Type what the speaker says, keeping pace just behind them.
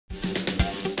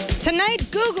Tonight,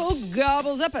 Google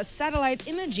gobbles up a satellite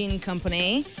imaging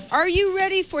company. Are you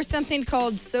ready for something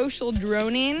called social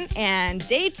droning? And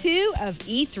day 2 of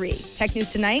E3. Tech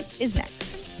News Tonight is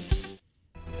next.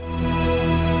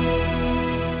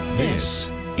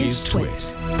 This is Twit.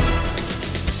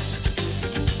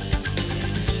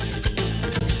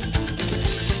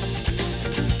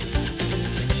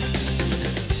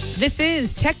 This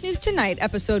is Tech News Tonight,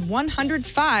 episode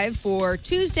 105 for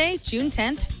Tuesday, June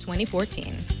 10th,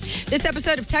 2014. This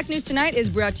episode of Tech News Tonight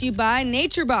is brought to you by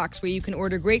NatureBox, where you can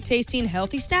order great tasting,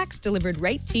 healthy snacks delivered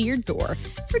right to your door.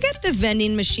 Forget the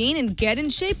vending machine and get in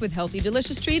shape with healthy,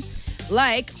 delicious treats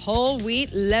like whole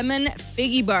wheat lemon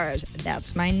figgy bars.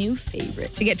 That's my new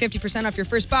favorite. To get 50% off your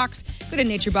first box, go to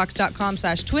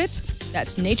naturebox.com/twit.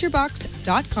 That's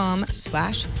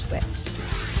naturebox.com/twit.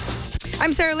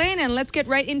 I'm Sarah Lane, and let's get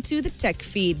right into the tech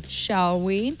feed, shall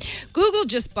we? Google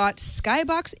just bought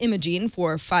Skybox Imaging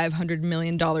for $500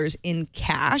 million in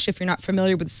cash. If you're not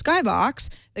familiar with Skybox,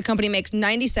 the company makes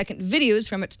 90-second videos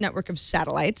from its network of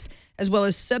satellites, as well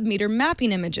as sub-meter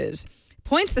mapping images.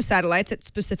 Points the satellites at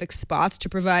specific spots to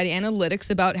provide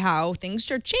analytics about how things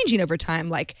are changing over time,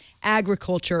 like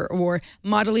agriculture or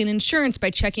modeling insurance by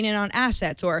checking in on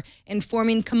assets, or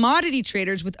informing commodity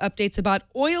traders with updates about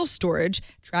oil storage,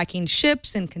 tracking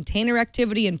ships and container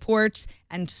activity in ports,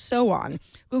 and so on.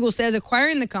 Google says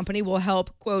acquiring the company will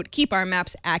help, quote, keep our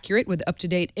maps accurate with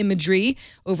up-to-date imagery.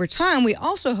 Over time, we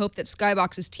also hope that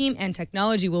Skybox's team and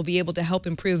technology will be able to help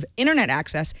improve internet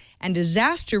access and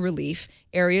disaster relief,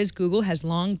 areas Google has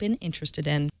long been interested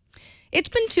in. It's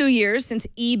been 2 years since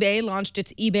eBay launched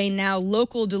its eBay Now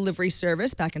local delivery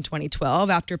service back in 2012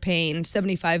 after paying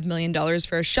 $75 million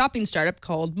for a shopping startup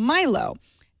called Milo.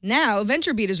 Now,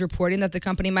 VentureBeat is reporting that the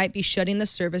company might be shutting the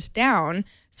service down,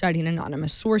 citing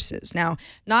anonymous sources. Now,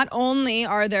 not only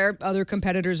are there other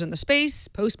competitors in the space,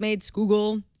 Postmates,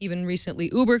 Google, even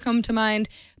recently Uber come to mind,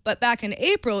 but back in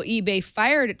April, eBay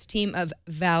fired its team of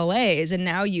valets and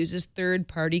now uses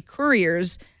third-party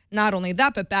couriers. Not only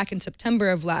that, but back in September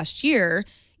of last year,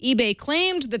 eBay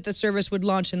claimed that the service would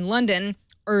launch in London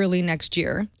early next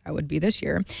year. That would be this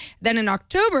year. Then in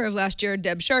October of last year,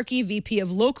 Deb Sharkey, VP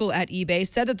of Local at eBay,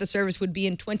 said that the service would be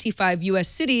in 25 U.S.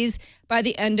 cities by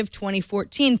the end of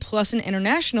 2014, plus an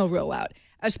international rollout.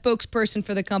 A spokesperson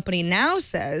for the company now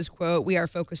says, quote, we are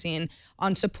focusing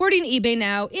on supporting eBay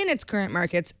Now in its current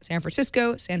markets, San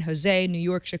Francisco, San Jose, New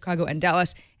York, Chicago, and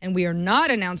Dallas, and we are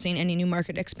not announcing any new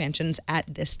market expansions at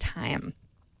this time.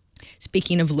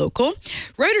 Speaking of local,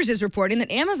 Reuters is reporting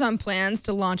that Amazon plans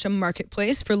to launch a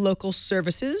marketplace for local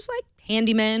services like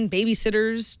handymen,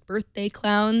 babysitters, birthday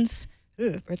clowns.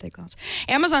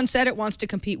 Amazon said it wants to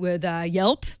compete with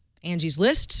Yelp, Angie's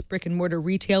List, brick-and-mortar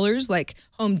retailers like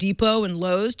Home Depot and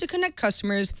Lowe's to connect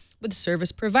customers with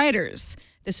service providers.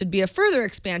 This would be a further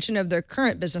expansion of their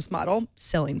current business model,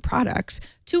 selling products,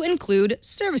 to include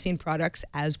servicing products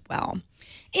as well.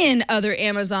 In other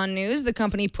Amazon news, the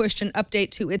company pushed an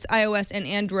update to its iOS and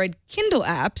Android Kindle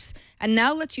apps and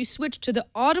now lets you switch to the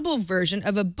Audible version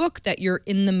of a book that you're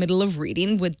in the middle of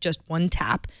reading with just one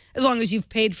tap, as long as you've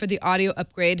paid for the audio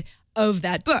upgrade of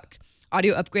that book.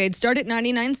 Audio upgrades start at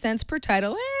 99 cents per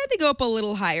title. They go up a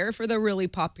little higher for the really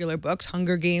popular books.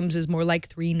 Hunger Games is more like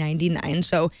 $3.99,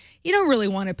 so you don't really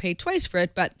want to pay twice for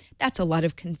it, but that's a lot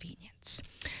of convenience.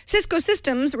 Cisco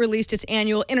Systems released its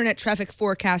annual internet traffic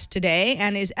forecast today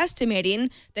and is estimating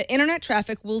that internet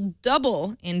traffic will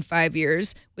double in 5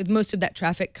 years, with most of that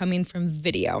traffic coming from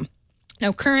video.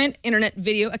 Now, current internet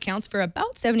video accounts for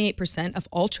about 78% of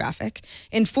all traffic.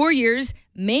 In 4 years,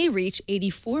 may reach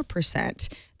 84%.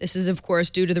 This is, of course,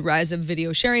 due to the rise of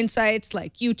video sharing sites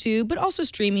like YouTube, but also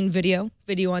streaming video,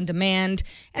 video on demand,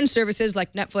 and services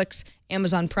like Netflix,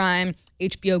 Amazon Prime,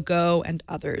 HBO Go, and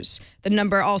others. The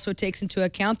number also takes into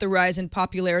account the rise in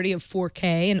popularity of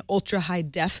 4K and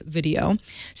ultra-high-def video.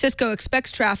 Cisco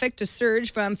expects traffic to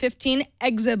surge from 15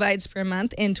 exabytes per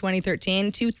month in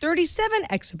 2013 to 37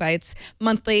 exabytes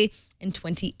monthly in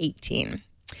 2018.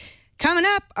 Coming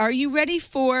up, are you ready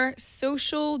for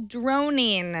social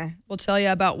droning? We'll tell you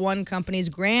about one company's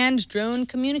grand drone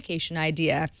communication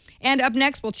idea. And up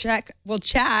next, we'll chat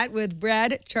with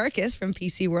Brad Charkis from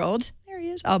PC World. There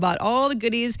he is, all about all the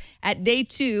goodies at day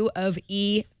 2 of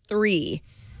E3.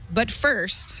 But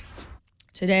first,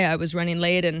 today I was running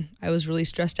late and I was really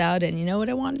stressed out. And you know what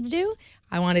I wanted to do?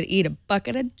 I wanted to eat a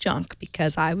bucket of junk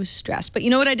because I was stressed. But you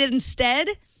know what I did instead?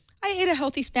 I ate a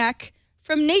healthy snack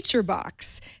from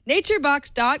NatureBox.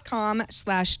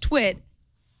 Naturebox.com/twit.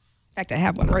 In fact, I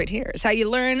have one right here. It's how you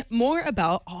learn more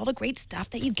about all the great stuff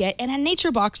that you get in a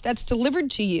NatureBox that's delivered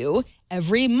to you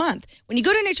every month. When you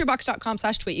go to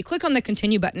naturebox.com/tweet, you click on the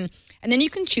continue button, and then you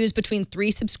can choose between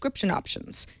 3 subscription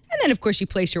options. And then, of course, you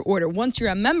place your order. Once you're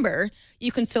a member,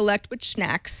 you can select which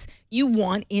snacks you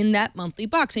want in that monthly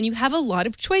box. And you have a lot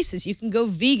of choices. You can go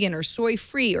vegan or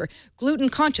soy-free or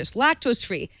gluten-conscious,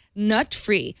 lactose-free,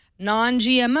 nut-free,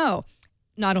 non-GMO.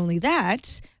 Not only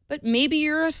that, but maybe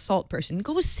you're a salt person,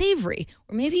 go with savory.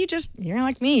 Or maybe you're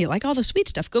like me, you like all the sweet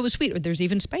stuff, go with sweet, or there's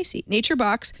even spicy.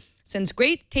 NatureBox sends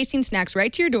great tasting snacks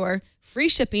right to your door, free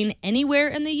shipping anywhere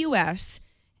in the U.S.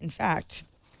 In fact,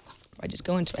 if I just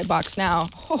go into my box now,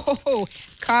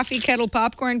 coffee kettle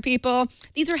popcorn, people.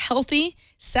 These are healthy,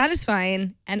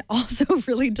 satisfying, and also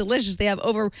really delicious. They have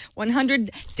over 100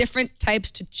 different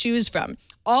types to choose from,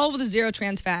 all with 0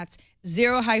 trans fats,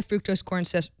 0 high fructose corn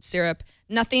syrup,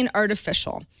 nothing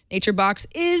artificial. NatureBox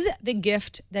is the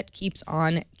gift that keeps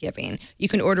on giving. You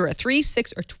can order a 3,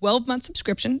 6, or 12-month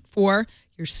subscription for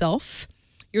yourself,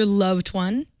 your loved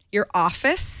one, your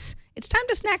office. It's time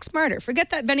to snack smarter. Forget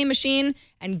that vending machine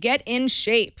and get in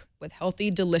shape with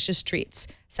healthy, delicious treats.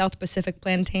 South Pacific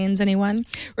plantains, anyone?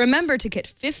 Remember to get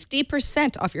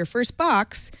 50% off your first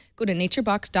box. Go to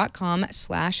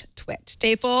naturebox.com/twit.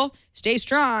 Stay full, stay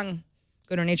strong.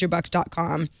 Go to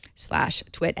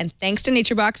naturebox.com/twit. And thanks to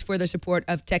NatureBox for the support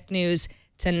of Tech News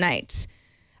Tonight.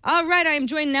 All right, I am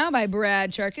joined now by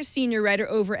Brad Charkis, senior writer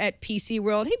over at PC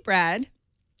World. Hey, Brad.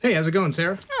 Hey, how's it going,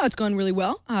 Sarah? Oh, it's going really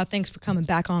well. Thanks for coming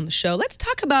back on the show. Let's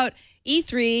talk about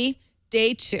E3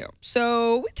 Day 2.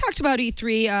 So we talked about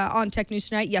E3 on Tech News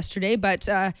Tonight yesterday, but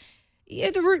there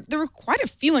were quite a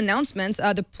few announcements.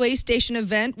 The PlayStation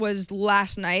event was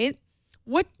last night.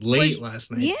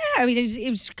 Last night. Yeah, I mean, it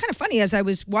was kind of funny as I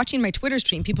was watching my Twitter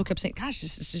stream. People kept saying, "Gosh,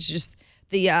 this is just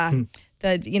the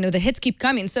hits keep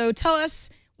coming." So tell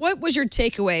us, what was your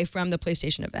takeaway from the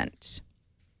PlayStation event?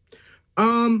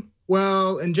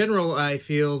 Well, in general, I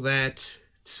feel that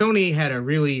Sony had a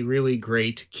really, really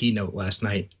great keynote last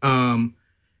night.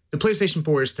 The PlayStation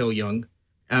 4 is still young,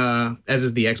 as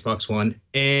is the Xbox One.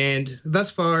 And thus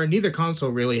far, neither console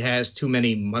really has too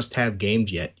many must-have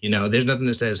games yet. You know, there's nothing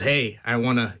that says, hey, I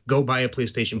want to go buy a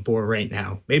PlayStation 4 right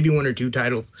now. Maybe 1 or 2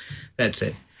 titles. That's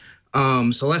it.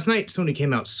 So last night, Sony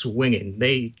came out swinging.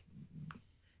 They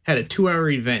had a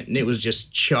 2-hour event, and it was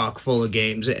just chock full of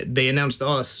games. They announced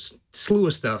a slew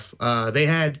of stuff. They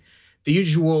had the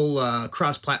usual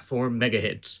cross-platform mega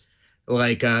hits.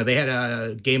 Like, they had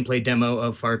a gameplay demo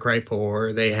of Far Cry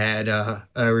 4. They had a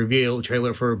reveal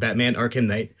trailer for Batman Arkham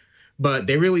Knight. But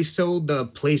they really sold the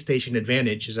PlayStation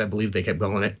Advantage, as I believe they kept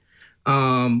calling it,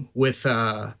 with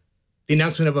the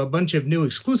announcement of a bunch of new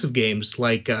exclusive games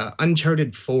like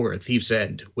Uncharted 4, Thief's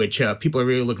End, which people are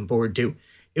really looking forward to.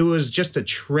 It was just a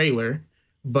trailer,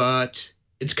 but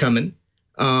it's coming.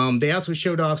 They also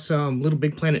showed off some Little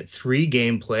Big Planet 3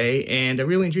 gameplay and a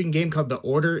really intriguing game called The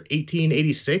Order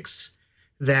 1886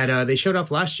 that they showed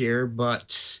off last year,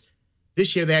 but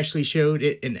this year they actually showed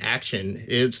it in action.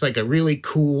 It's like a really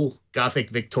cool Gothic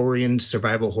Victorian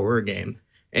survival horror game.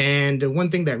 And one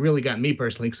thing that really got me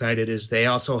personally excited is they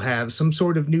also have some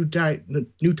sort of new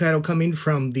title coming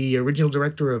from the original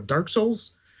director of Dark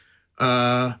Souls.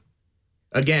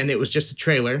 Again, it was just a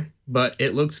trailer, but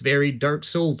it looks very Dark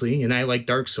Souls-y, and I like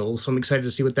Dark Souls, so I'm excited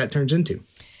to see what that turns into.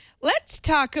 Let's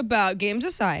talk about games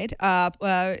aside.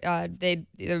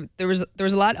 There was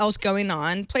a lot else going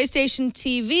on. PlayStation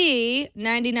TV,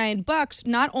 $99.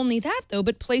 Not only that though,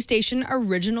 but PlayStation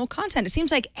original content. It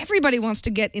seems like everybody wants to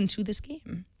get into this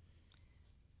game.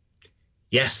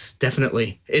 Yes,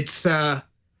 definitely. It's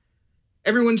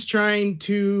everyone's trying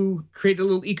to create a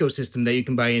little ecosystem that you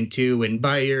can buy into and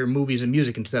buy your movies and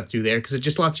music and stuff through there because it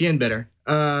just locks you in better.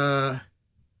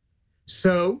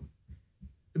 So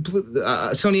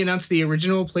Sony announced the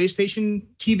original PlayStation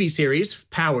TV series,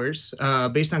 Powers,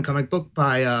 based on comic book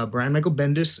by Brian Michael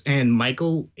Bendis and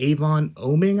Michael Avon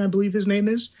Oeming, I believe his name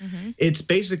is. Mm-hmm. It's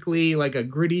basically like a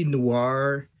gritty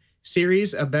noir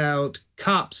series about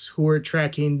cops who are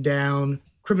tracking down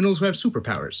criminals who have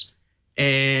superpowers.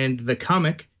 And the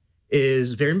comic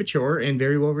is very mature and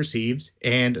very well received,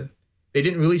 and they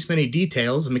didn't release many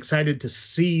details. I'm excited to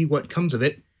see what comes of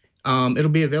it. It'll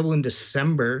be available in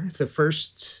December. The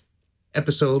first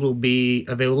episode will be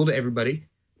available to everybody.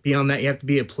 Beyond that, you have to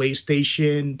be a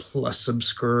PlayStation Plus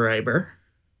subscriber.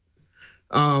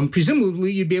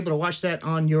 Presumably, you'd be able to watch that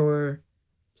on your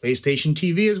PlayStation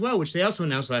TV as well, which they also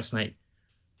announced last night.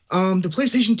 The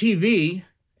PlayStation TV,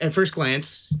 at first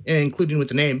glance, including with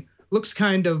the name, looks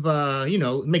kind of,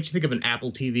 makes you think of an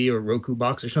Apple TV or Roku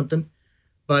box or something.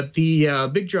 But the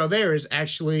big draw there is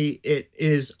actually it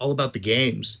is all about the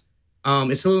games.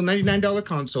 It's a little $99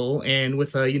 console, and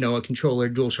with a controller,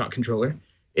 DualShock controller,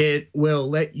 It will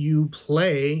let you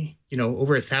play,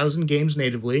 over 1,000 games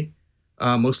natively,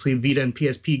 mostly Vita and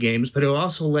PSP games, but it'll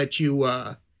also let you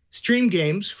stream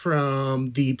games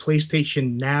from the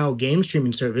PlayStation Now game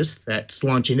streaming service that's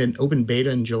launching in open beta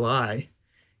in July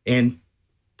and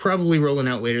probably rolling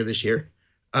out later this year.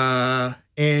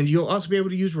 And you'll also be able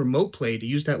to use Remote Play to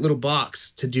use that little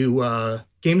box to do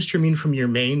game streaming from your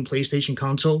main PlayStation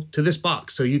console to this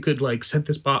box. So you could set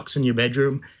this box in your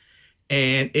bedroom,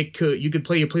 and you could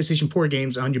play your PlayStation 4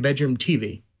 games on your bedroom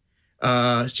TV.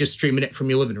 Just streaming it from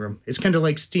your living room. It's kind of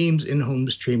like Steam's in-home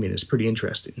streaming. It's pretty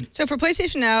interesting. So for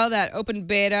PlayStation Now, that open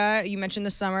beta, you mentioned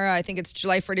this summer, I think it's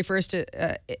July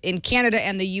 31st in Canada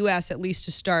and the US at least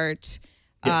to start.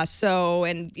 Yep.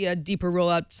 And a deeper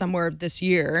rollout somewhere this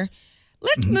year.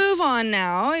 Let's move on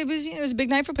now. It was a big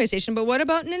night for PlayStation, but what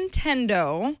about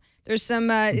Nintendo? There's some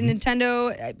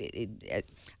Nintendo.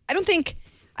 I don't think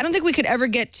we could ever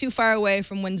get too far away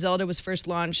from when Zelda was first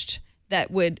launched that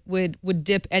would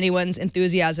dip anyone's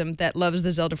enthusiasm that loves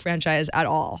the Zelda franchise at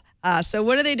all. So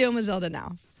what are they doing with Zelda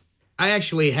now? I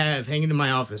actually have hanging in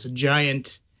my office a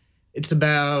giant, it's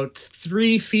about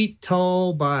 3 feet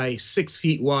tall by 6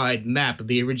 feet wide map of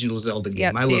the original Zelda game.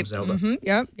 Yep, I love Zelda.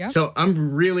 Yep. So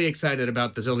I'm really excited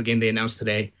about the Zelda game they announced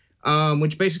today,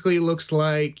 which basically looks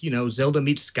like, Zelda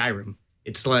meets Skyrim.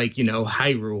 It's like,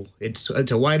 Hyrule. It's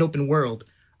a wide open world.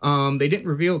 They didn't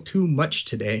reveal too much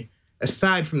today,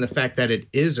 aside from the fact that it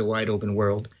is a wide open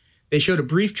world. They showed a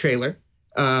brief trailer,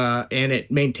 and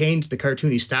it maintains the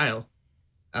cartoony style.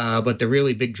 But the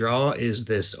really big draw is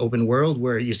this open world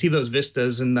where you see those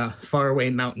vistas and the faraway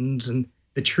mountains and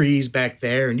the trees back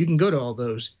there, and you can go to all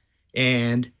those.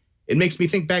 And it makes me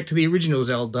think back to the original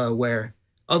Zelda, where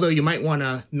although you might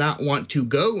not want to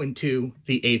go into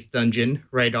the 8th dungeon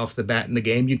right off the bat in the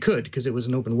game, you could because it was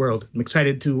an open world. I'm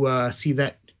excited to see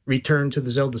that return to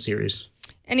the Zelda series.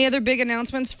 Any other big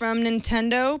announcements from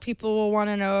Nintendo people will want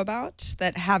to know about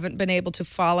that haven't been able to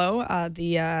follow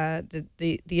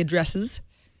the addresses?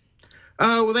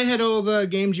 Well, they had all the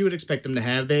games you would expect them to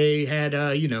have. They had,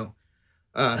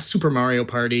 Super Mario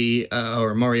Party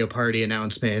or Mario Party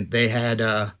announcement. They had,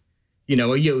 a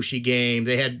Yoshi game.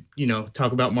 They had,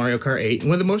 talk about Mario Kart 8. And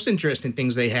one of the most interesting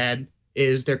things they had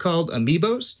is they're called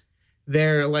Amiibos.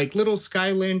 They're like little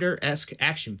Skylander-esque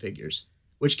action figures,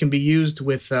 which can be used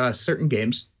with certain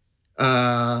games.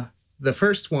 The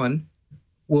first one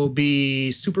will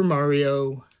be Super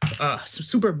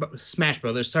Smash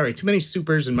Brothers. Sorry, too many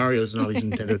Supers and Marios and all these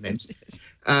Nintendo names.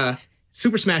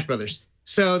 Super Smash Brothers.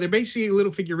 So they're basically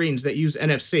little figurines that use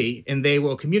NFC, and they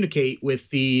will communicate with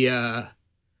the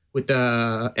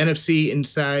NFC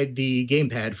inside the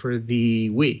gamepad for the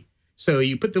Wii. So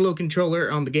you put the little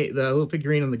controller on the little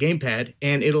figurine on the gamepad,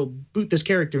 and it'll boot this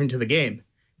character into the game,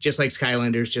 just like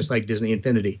Skylanders, just like Disney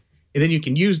Infinity. And then you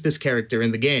can use this character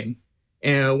in the game.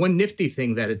 And one nifty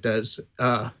thing that it does,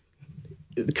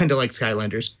 kind of like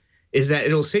Skylanders, is that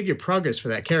it'll save your progress for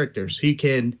that character. So you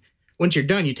can, once you're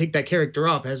done, you take that character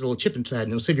off, it has a little chip inside,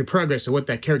 and it'll save your progress of what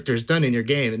that character has done in your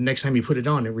game. And next time you put it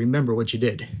on, it'll remember what you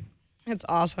did. That's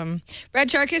awesome. Brad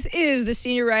Charkis is the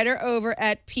senior writer over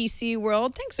at PC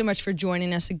World. Thanks so much for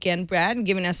joining us again, Brad, and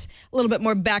giving us a little bit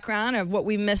more background of what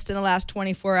we missed in the last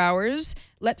 24 hours.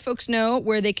 Let folks know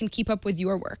where they can keep up with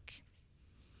your work.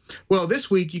 Well, this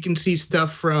week you can see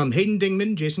stuff from Hayden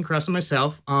Dingman, Jason Cross, and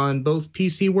myself on both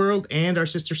PC World and our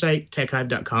sister site,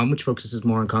 techhive.com, which focuses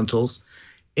more on consoles.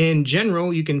 In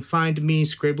general, you can find me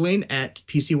scribbling at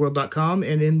PCWorld.com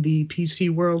and in the PC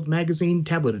World magazine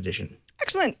tablet edition.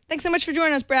 Excellent. Thanks so much for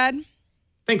joining us, Brad.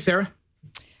 Thanks, Sarah.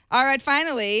 All right,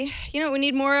 finally, you know what we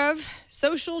need more of?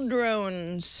 Social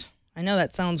drones. I know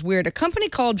that sounds weird. A company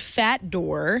called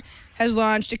Fatdoor has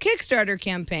launched a Kickstarter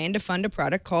campaign to fund a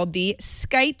product called the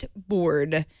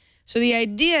Skateboard. So the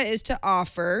idea is to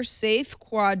offer safe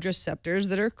quadriceptors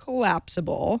that are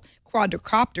collapsible,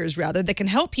 quadricopters rather, that can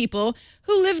help people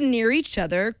who live near each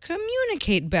other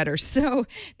communicate better. So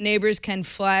neighbors can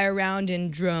fly around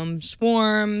in drone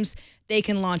swarms. They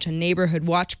can launch a neighborhood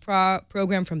watch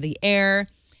program from the air.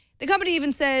 The company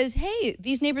even says, hey,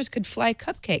 these neighbors could fly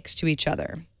cupcakes to each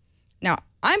other. Now,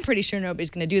 I'm pretty sure nobody's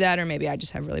going to do that, or maybe I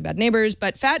just have really bad neighbors,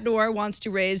 but Fatdoor wants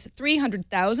to raise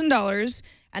 $300,000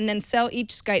 and then sell each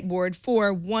skateboard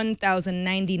for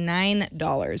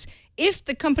 $1,099. If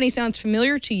the company sounds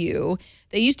familiar to you,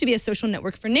 they used to be a social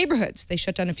network for neighborhoods. They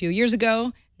shut down a few years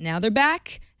ago. Now they're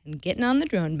back and getting on the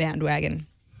drone bandwagon.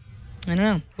 I don't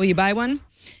know. Will you buy one?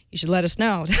 you should let us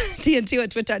know. TN2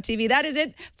 at twit.tv. That is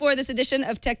it for this edition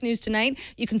of Tech News Tonight.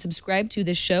 You can subscribe to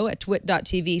this show at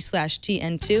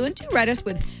twit.tv/TN2 and do write us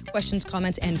with questions,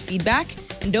 comments, and feedback.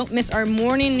 And don't miss our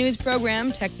morning news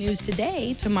program, Tech News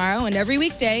Today, tomorrow and every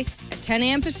weekday at 10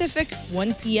 a.m. Pacific,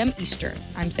 1 p.m. Eastern.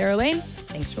 I'm Sarah Lane.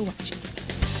 Thanks for watching.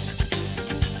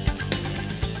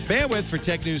 Bandwidth for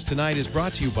Tech News Tonight is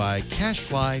brought to you by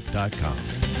CashFly.com.